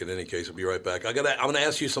a break. In any case, we'll be right back. I'm going to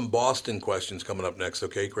ask you some Boston questions coming up next.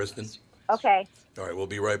 Okay, Kristen? Okay. All right, we'll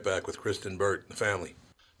be right back with Kristen Burt and the family.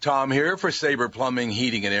 Tom here for Sabre Plumbing,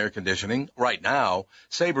 Heating, and Air Conditioning. Right now,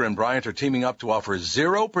 Sabre and Bryant are teaming up to offer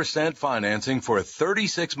 0% financing for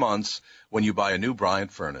 36 months when you buy a new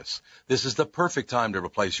Bryant furnace. This is the perfect time to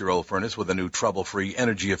replace your old furnace with a new trouble-free,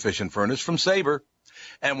 energy-efficient furnace from Sabre.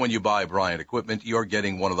 And when you buy Bryant equipment, you're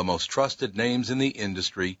getting one of the most trusted names in the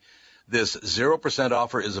industry. This 0%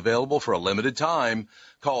 offer is available for a limited time.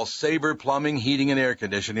 Call Sabre Plumbing, Heating, and Air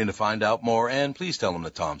Conditioning to find out more, and please tell them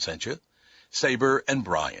that Tom sent you. Sabre and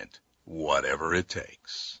Bryant, whatever it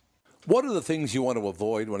takes. What are the things you want to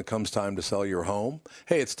avoid when it comes time to sell your home?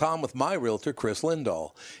 Hey, it's Tom with my realtor, Chris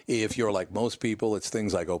Lindahl. If you're like most people, it's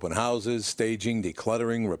things like open houses, staging,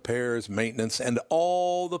 decluttering, repairs, maintenance, and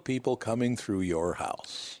all the people coming through your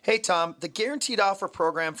house. Hey, Tom, the Guaranteed Offer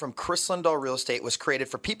program from Chris Lindahl Real Estate was created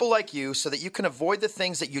for people like you so that you can avoid the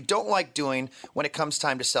things that you don't like doing when it comes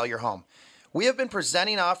time to sell your home. We have been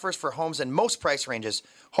presenting offers for homes in most price ranges.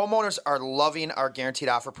 Homeowners are loving our Guaranteed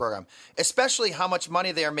Offer program, especially how much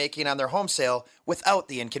money they are making on their home sale without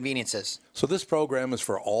the inconveniences. So this program is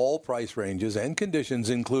for all price ranges and conditions,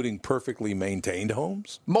 including perfectly maintained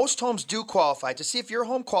homes? Most homes do qualify. To see if your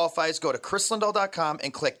home qualifies, go to chrislindahl.com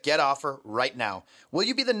and click Get Offer right now. Will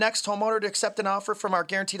you be the next homeowner to accept an offer from our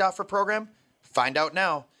Guaranteed Offer program? Find out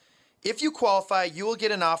now. If you qualify, you will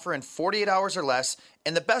get an offer in 48 hours or less,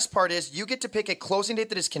 and the best part is you get to pick a closing date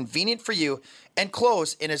that is convenient for you and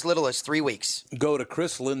close in as little as 3 weeks. Go to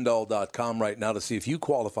chrislindahl.com right now to see if you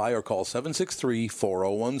qualify or call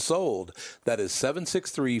 763-401-SOLD. That is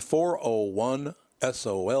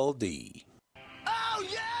 763-401-SOLD. Oh,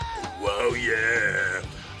 yeah! Whoa, yeah!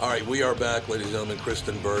 All right, we are back, ladies and gentlemen.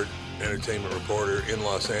 Kristen Burt, entertainment reporter in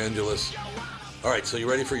Los Angeles. All right, so you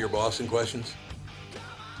ready for your Boston questions?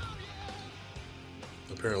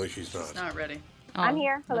 Apparently she's not. She's not ready. I'm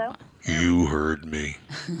here. Hello. You heard me.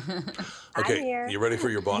 Okay, I'm here. you ready for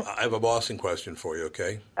your I have a Boston question for you,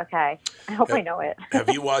 okay? Okay. I hope I know it. Have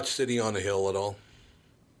you watched City on the Hill at all?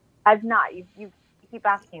 I've not. You keep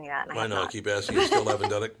asking me that. And I know, I keep asking you, still haven't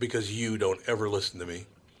done it because you don't ever listen to me.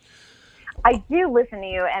 I do listen to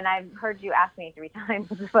you, and I've heard you ask me 3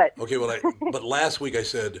 times. But okay, well, but last week I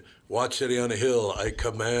said, watch City on the Hill. I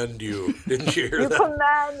command you. Didn't you hear that? You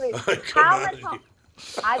command me. I command you.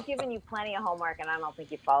 I've given you plenty of homework, and I don't think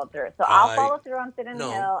you followed through. So I'll follow through on Sit on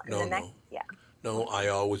the Hill. No, I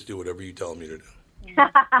always do whatever you tell me to do.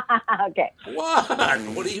 Okay. What?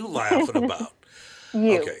 What are you laughing about?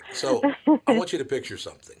 You. Okay, so I want you to picture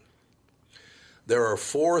something. There are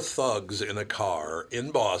 4 thugs in a car in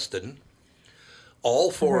Boston. All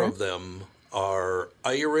 4 of them are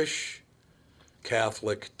Irish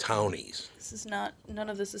Catholic townies. None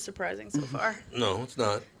of this is surprising so far. No, it's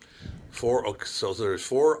not. So there's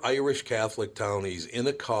 4 Irish Catholic townies in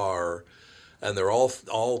a car, and they're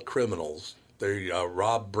all criminals. They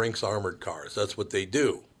rob Brinks armored cars. That's what they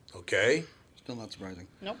do. Okay. Still not surprising.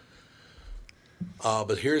 Nope.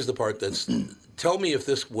 But here's the part that's. Tell me if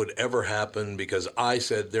this would ever happen, because I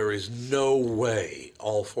said there is no way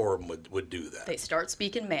all 4 of them would do that. They start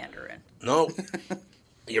speaking Mandarin. No.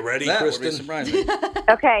 You ready, that Kristen? Would be surprising.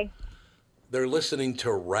 Okay. They're listening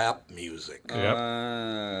to rap music. Yep.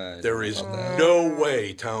 There is no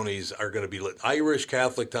way townies are going to be Irish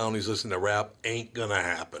Catholic townies listen to rap. Ain't going to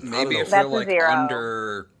happen. Maybe if they're like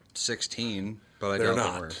under 16, but they're doubt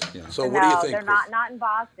not. they were. Yeah. So what do you think? They're not in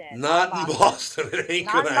Boston. Not in Boston. It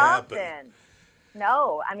ain't going to happen.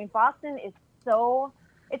 No, I mean Boston is so.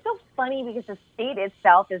 It's so funny because the state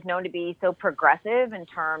itself is known to be so progressive in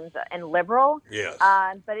terms and liberal. Yes.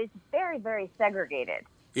 But it's very, very segregated.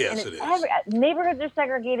 Yes, it is. Neighborhoods are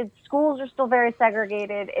segregated. Schools are still very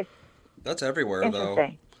segregated. That's everywhere, though.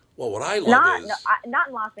 Well, what I love is... not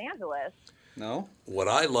in Los Angeles. No? What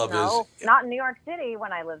I love is... is... not in New York City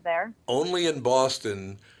when I lived there. Only in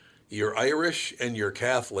Boston, you're Irish and you're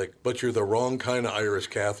Catholic, but you're the wrong kind of Irish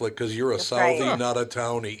Catholic because you're a Southie, right. not a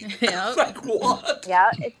Townie. Yeah. Like, what? Yeah,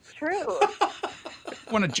 it's true.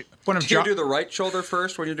 Do you do the right shoulder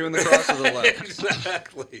first when you're doing the cross or the left?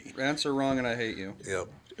 Exactly. Answer wrong and I hate you. Yep.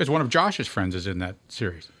 It's one of Josh's friends is in that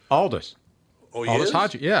series. Aldous. Oh, he Aldous is?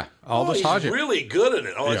 Hodge. Yeah. Aldous Hodge. He's really good in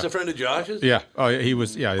it. Oh, it's Yeah. a friend of Josh's? Yeah. Oh, he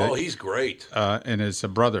was. Yeah. Oh, he's great. And his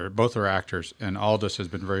brother, both are actors, and Aldous has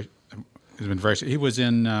been very. He was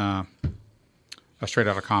in Straight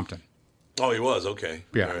Outta Compton. Oh, he was okay.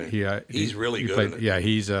 Yeah, right. He's really good. Played, yeah,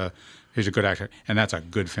 he's a good actor, and that's a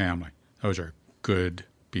good family. Those are good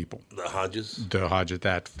people. The Hodges,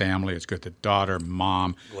 that family is good. The daughter,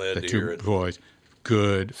 mom, Glad the to two hear it. boys,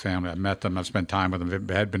 good family. I've met them. I've spent time with them.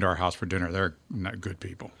 They had been to our house for dinner. They're not good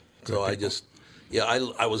people. Good people.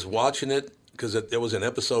 I was watching it because there was in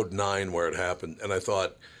episode 9 where it happened, and I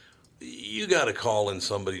thought, you got to call in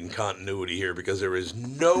somebody in continuity here because there is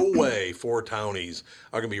no way 4 townies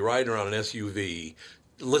are going to be riding around an SUV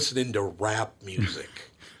listening to rap music.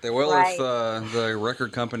 They will if the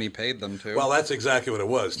record company paid them to. Well, that's exactly what it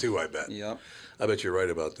was, too, I bet. Yep. I bet you're right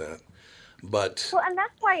about that. But well, and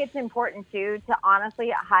that's why it's important, too, to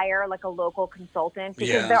honestly hire like a local consultant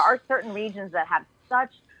because there are certain regions that have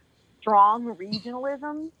such strong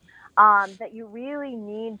regionalism that you really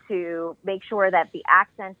need to make sure that the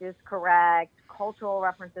accent is correct, cultural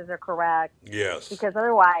references are correct. Yes. Because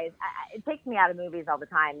otherwise, it takes me out of movies all the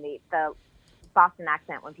time, the Boston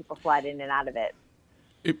accent when people slide in and out of it.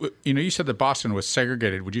 You said that Boston was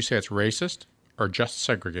segregated. Would you say it's racist or just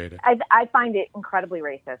segregated? I find it incredibly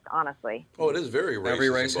racist, honestly. Oh, it is very racist. Every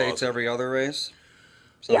race hates every other race?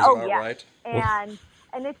 Right.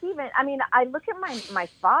 And it's even, I mean, I look at my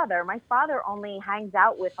father. My father only hangs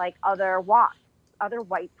out with, like, other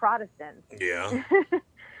white Protestants. Yeah.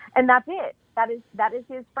 And that's it. That is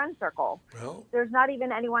his friend circle. Well, there's not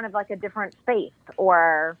even anyone of, like, a different faith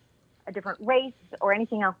or a different race or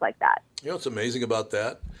anything else like that. You know what's amazing about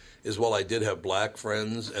that is while I did have black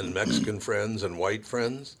friends and Mexican friends and white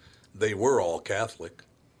friends, they were all Catholic.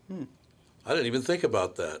 I didn't even think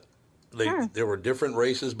about that. There were different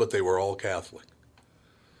races, but they were all Catholic.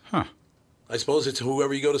 Huh. I suppose it's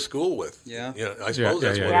whoever you go to school with. Yeah. I suppose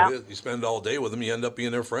that's what it is. You spend all day with them, you end up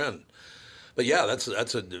being their friend. But yeah, that's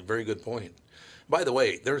a very good point. By the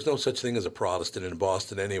way, there's no such thing as a Protestant in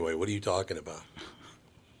Boston anyway. What are you talking about?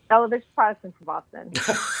 Oh, there's Protestants in Boston.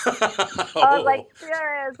 I was like,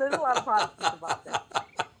 yes, there's a lot of Protestants in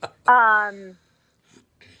Boston.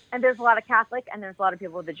 And there's a lot of Catholic, and there's a lot of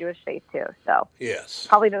people with the Jewish faith, too. So yes,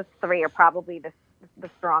 probably those 3 are probably the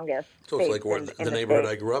strongest. So it's like the neighborhood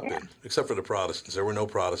I grew up in, except for the Protestants. There were no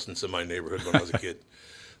Protestants in my neighborhood when I was a kid.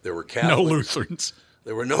 There were Catholics. No Lutherans.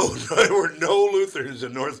 There were no Lutherans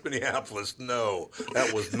in North Minneapolis. No,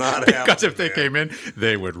 that was not happening. Because if they came in,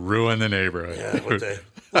 they would ruin the neighborhood. Yeah,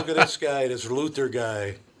 look at this guy, this Luther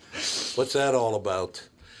guy. What's that all about?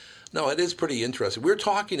 No, it is pretty interesting. We're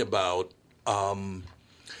talking about.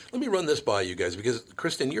 Let me run this by you guys because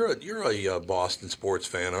Kristen, you're a Boston sports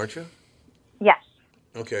fan, aren't you? Yes.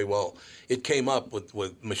 Okay. Well, it came up with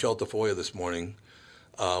Michelle Tafoya this morning.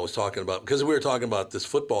 Was talking about because we were talking about this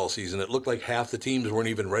football season. It looked like half the teams weren't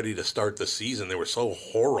even ready to start the season. They were so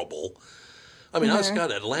horrible. I mean,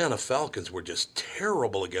 Atlanta Falcons were just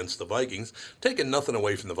terrible against the Vikings, taking nothing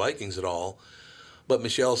away from the Vikings at all. But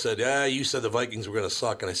Michelle said, you said the Vikings were going to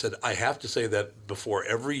suck. And I said, I have to say that before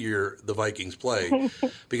every year the Vikings play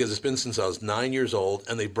because it's been since I was 9 years old,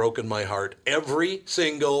 and they've broken my heart every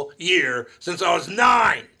single year since I was 9.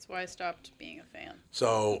 That's why I stopped being a fan.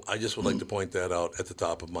 So I just would like to point that out at the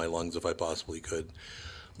top of my lungs if I possibly could.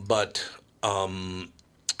 But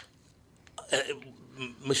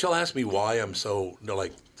Michelle asked me why I'm so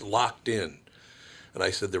locked in. And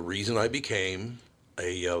I said the reason I became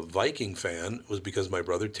a Viking fan was because my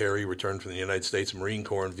brother Terry returned from the United States Marine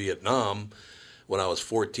Corps in Vietnam when I was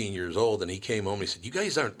 14 years old. And he came home and he said, you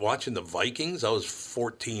guys aren't watching the Vikings? I was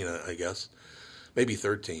 14, I guess, maybe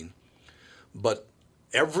 13. But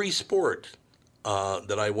every sport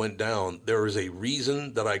that I went down, there was a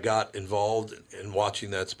reason that I got involved in watching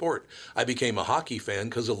that sport. I became a hockey fan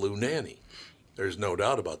because of Lou Nanne. There's no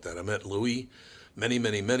doubt about that. I met Louis many,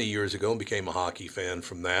 many, many years ago and became a hockey fan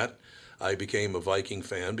from that. I became a Viking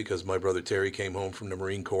fan because my brother Terry came home from the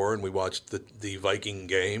Marine Corps and we watched the Viking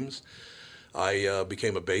games. I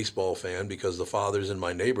became a baseball fan because the fathers in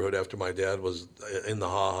my neighborhood, after my dad was in the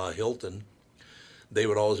Ha-Ha Hilton, they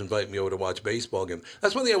would always invite me over to watch baseball games.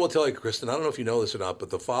 That's one thing I will tell you, Kristen. I don't know if you know this or not, but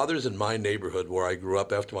the fathers in my neighborhood where I grew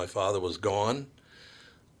up after my father was gone,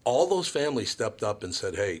 all those families stepped up and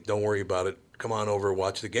said, hey, don't worry about it. Come on over,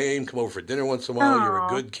 watch the game. Come over for dinner once in a while. You're a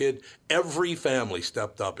good kid. Every family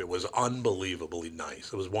stepped up. It was unbelievably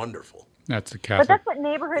nice. It was wonderful. That's the Catholic. But that's what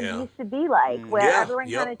neighborhoods used to be like, where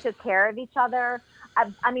everyone kind of took care of each other.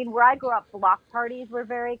 I mean, where I grew up, block parties were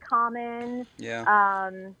very common.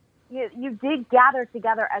 Yeah. You did gather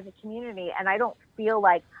together as a community, and I don't feel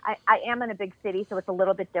like I am in a big city, so it's a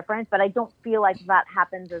little bit different, but I don't feel like that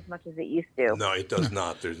happens as much as it used to. No, it does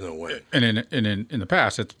not. There's no way. And in the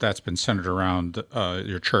past, that's been centered around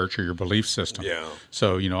your church or your belief system. Yeah.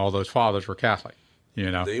 So all those fathers were Catholic.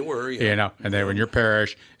 They were, yeah. And they were in your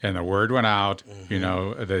parish, and the word went out,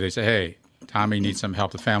 they say, hey, Tommy needs some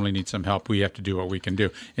help. The family needs some help. We have to do what we can do.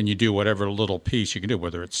 And you do whatever little piece you can do,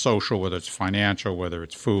 whether it's social, whether it's financial, whether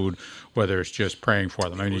it's food, whether it's just praying for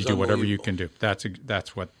them. I mean, you do whatever you can do. That's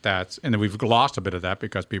and then we've lost a bit of that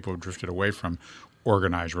because people have drifted away from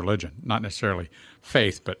organized religion, not necessarily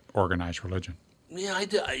faith, but organized religion. Yeah,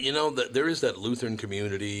 there is that Lutheran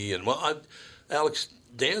community, and Alex,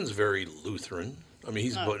 Dan's very Lutheran. I mean,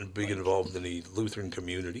 he's big involved in the Lutheran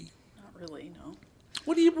community. Not really, no.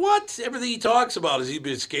 What? Everything he talks about is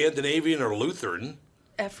he Scandinavian or Lutheran.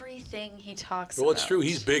 Everything he talks about. Well, it's true.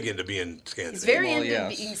 He's big into being Scandinavian. He's very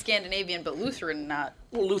into being Scandinavian, but Lutheran not.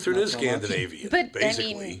 Well, Lutheran is Scandinavian, but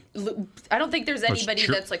basically. I mean, I don't think there's anybody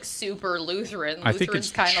that's like super Lutheran. I think it's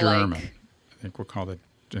German. I think we'll call it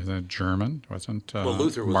German. Wasn't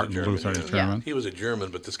Luther was Martin a German. Luther German? Yeah. He was a German,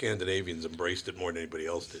 but the Scandinavians embraced it more than anybody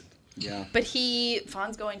else did. Yeah. But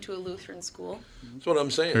Fawn's going to a Lutheran school. That's what I'm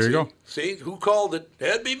saying. There you go. See, who called it?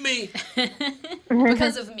 That'd be me.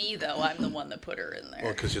 Because of me, though, I'm the one that put her in there.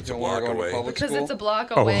 Well, because it's a block away. Because it's a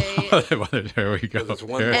block away. There we go. It's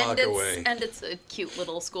one block away. And it's a cute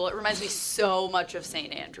little school. It reminds me so much of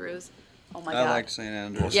St. Andrews. Oh my God. I liked St.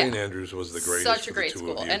 Andrews. Well, St. Andrews was the greatest. Such a great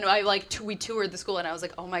school. And we toured the school, and I was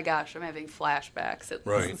like, oh my gosh, I'm having flashbacks.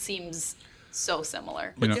 It seems so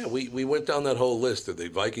similar. But we went down that whole list of the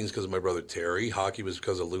Vikings because of my brother Terry. Hockey was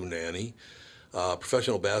because of Lou Nanny.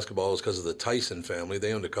 Professional basketball was because of the Tyson family.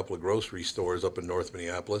 They owned a couple of grocery stores up in North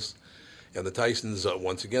Minneapolis. And the Tysons,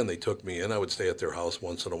 once again, they took me in. I would stay at their house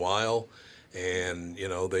once in a while. And,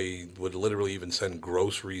 they would literally even send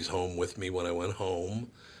groceries home with me when I went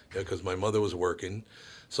home because my mother was working.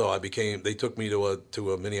 So they took me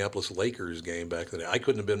to a Minneapolis Lakers game back in the day. I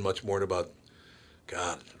couldn't have been much more than about,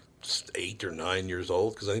 8 or 9 years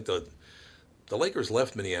old, because I think the Lakers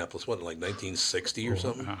left Minneapolis, like 1960 or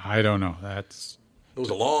something? I don't know. It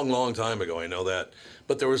was a long, long time ago, I know that.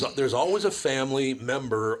 But there's always a family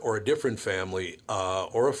member or a different family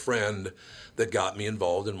or a friend that got me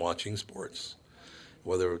involved in watching sports.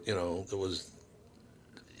 Whether, there was,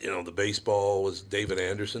 the baseball was David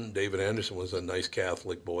Anderson. David Anderson was a nice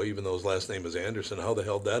Catholic boy, even though his last name is Anderson. How the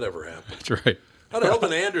hell did that ever happen? That's right. How the hell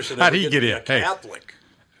did Anderson ever get in? Catholic?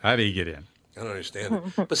 How did he get in? I don't understand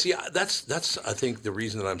it. But see, that's I think the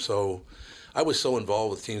reason that I was so involved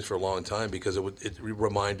with teams for a long time, because it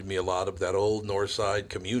reminded me a lot of that old North Side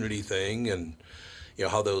community thing, and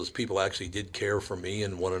how those people actually did care for me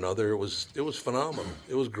and one another. It was phenomenal.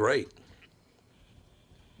 It was great.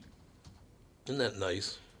 Isn't that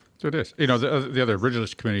nice? It is. The other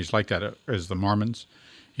originalist communities like that is the Mormons.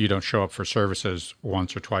 You don't show up for services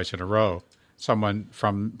once or twice in a row. Someone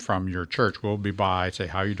from your church will be by, say,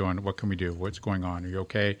 how are you doing? What can we do? What's going on? Are you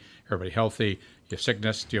okay? Everybody healthy? You have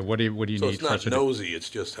sickness? What do you need? So it's not nosy.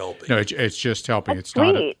 It's just helping. No, it's just helping. That's it's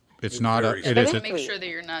not. sweet. It's not. It is. isn't. Make sure that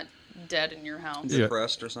you're not dead in your house.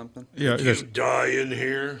 Depressed or something. Yeah. Did you die in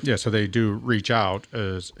here? Yeah. So they do reach out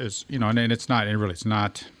as and it's not. And really, it's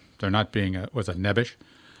not. They're not being nebbish.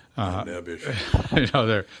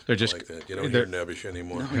 Nebbish. They're just. Like that. You don't hear nebbish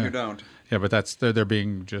anymore. No, you don't. Yeah, but they're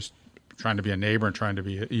being just trying to be a neighbor and trying to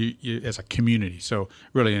be as a community. So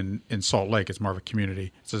really, in Salt Lake, it's more of a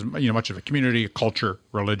community. It's as much of a community, a culture,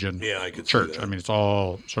 religion, I could church. see that. I mean, it's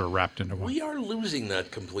all sort of wrapped into one. We are losing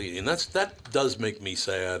that completely, and that does make me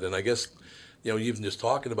sad. And I guess, even just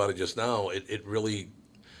talking about it just now, it really,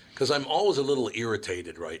 because I'm always a little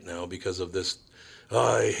irritated right now because of this.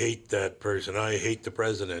 I hate that person. I hate the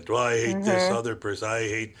president. Well, I hate this other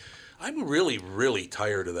person. I'm really, really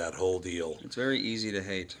tired of that whole deal. It's very easy to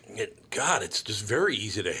hate. It's just very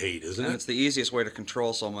easy to hate, isn't it? It's the easiest way to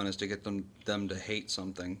control someone is to get them to hate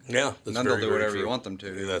something. Yeah, that's and then very, they'll do whatever true. you want them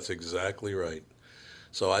to. Yeah, that's exactly right.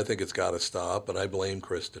 So I think it's got to stop, and I blame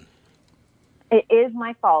Kristen. It is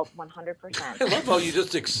my fault, 100%. I love how you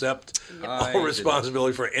just accept all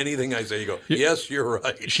responsibility for anything I say. You go, yes, you're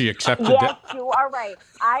right. She accepted Yes, you are right.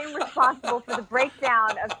 I am responsible for the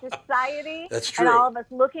breakdown of society. That's true. And all of us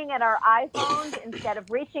looking at our iPhones instead of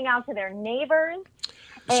reaching out to their neighbors.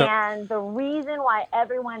 And the reason why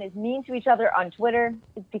everyone is mean to each other on Twitter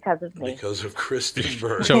is because of me. Because of Kristen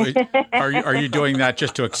Berg. So are you doing that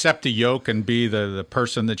just to accept the yoke and be the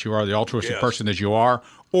person that you are, the altruistic person that you are,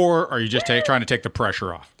 or are you just trying to take the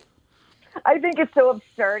pressure off? I think it's so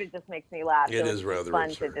absurd. It just makes me laugh. It is rather fun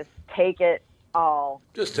absurd. to just take it all.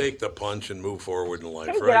 Just take the punch and move forward in life,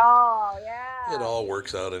 Take right? it all, yeah. It all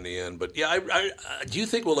works out in the end. But yeah, do you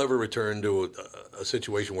think we'll ever return to a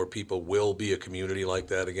situation where people will be a community like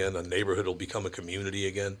that again? A neighborhood will become a community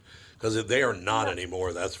again? Because they are not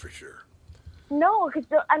anymore, that's for sure. No, because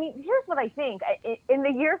I mean, here's what I think. In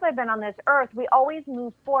the years I've been on this earth, we always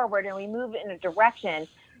move forward and we move in a direction.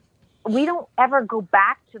 We don't ever go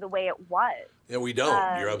back to the way it was. Yeah, we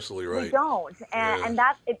don't. You're absolutely right. We don't. And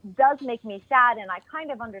that, it does make me sad. And I kind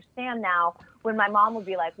of understand now when my mom would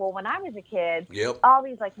be like, well, when I was a kid, all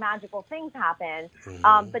these like magical things happen.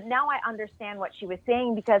 But now I understand what she was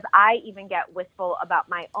saying, because I even get wistful about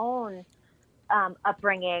my own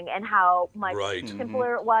upbringing and how much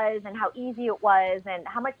simpler it was and how easy it was and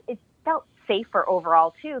how much it felt safer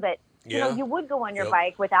overall too, that you know, you would go on your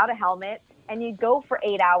bike without a helmet and you'd go for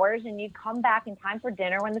 8 hours and you'd come back in time for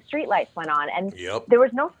dinner when the street lights went on, and there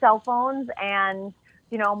was no cell phones, and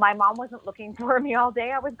you know, my mom wasn't looking for me all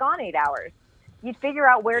day. I was gone 8 hours. You'd figure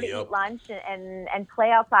out where to eat lunch and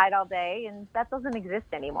play outside all day, and that doesn't exist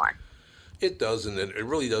anymore. It doesn't, and it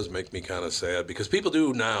really does make me kind of sad, because people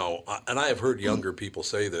do now, and I have heard younger people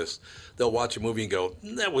say this, they'll watch a movie and go,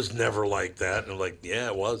 that was never like that. And I'm like, yeah,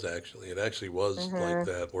 it was actually. It actually was like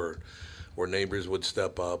that, where neighbors would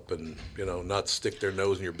step up and, you know, not stick their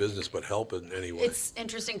nose in your business, but help in any way. It's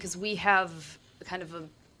interesting because we have kind of a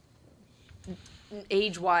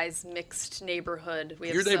age-wise mixed neighborhood.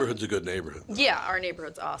 Your neighborhood's a good neighborhood. Yeah, our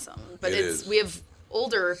neighborhood's awesome. But we have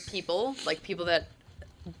older people, like people that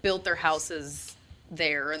built their houses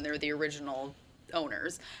there and they're the original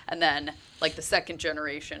owners, and then like the second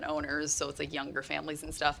generation owners, so it's like younger families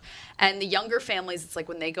and stuff. And the younger families, it's like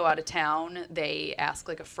when they go out of town, they ask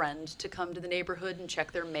like a friend to come to the neighborhood and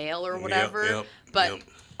check their mail or whatever. But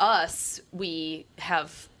us, we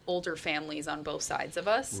have older families on both sides of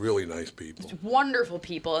us. Really nice people. Wonderful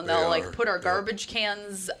people, and they'll like put our garbage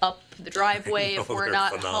cans up the driveway if we're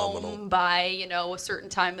not home by, you know, a certain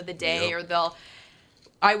time of the day, or they'll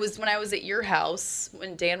when I was at your house,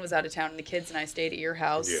 when Dan was out of town and the kids and I stayed at your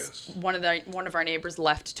house, one of our neighbors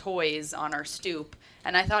left toys on our stoop,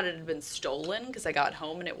 and I thought it had been stolen because I got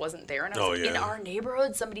home and it wasn't there, and I was in our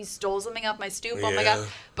neighborhood, somebody stole something off my stoop. Oh my God.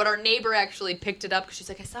 But our neighbor actually picked it up because she's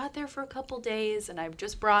like, I saw it there for a couple days and I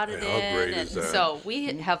just brought it in. How great is that? So we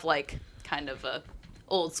have like kind of a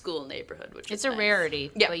old school neighborhood, which is a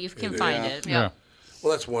rarity, but you can find it. Yeah.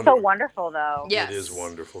 Well, that's wonderful. So wonderful, though. Yes. It is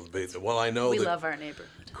wonderful. Well, I know we love our neighborhood.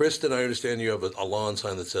 Kristen, I understand you have a lawn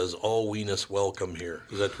sign that says "All Weenus welcome here."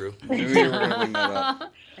 Is that true? But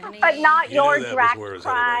not your dry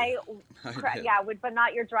cry. But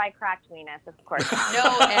not your dry cracked weenus, of course.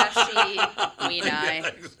 No ashy ween eye. Yeah,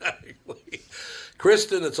 exactly.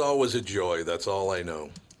 Kristen, it's always a joy. That's all I know.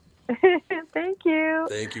 Thank you.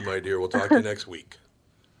 Thank you, my dear. We'll talk to you next week.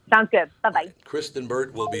 Sounds good. Bye-bye. Kristen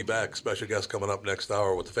Burt will be back. Special guest coming up next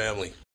hour with the family.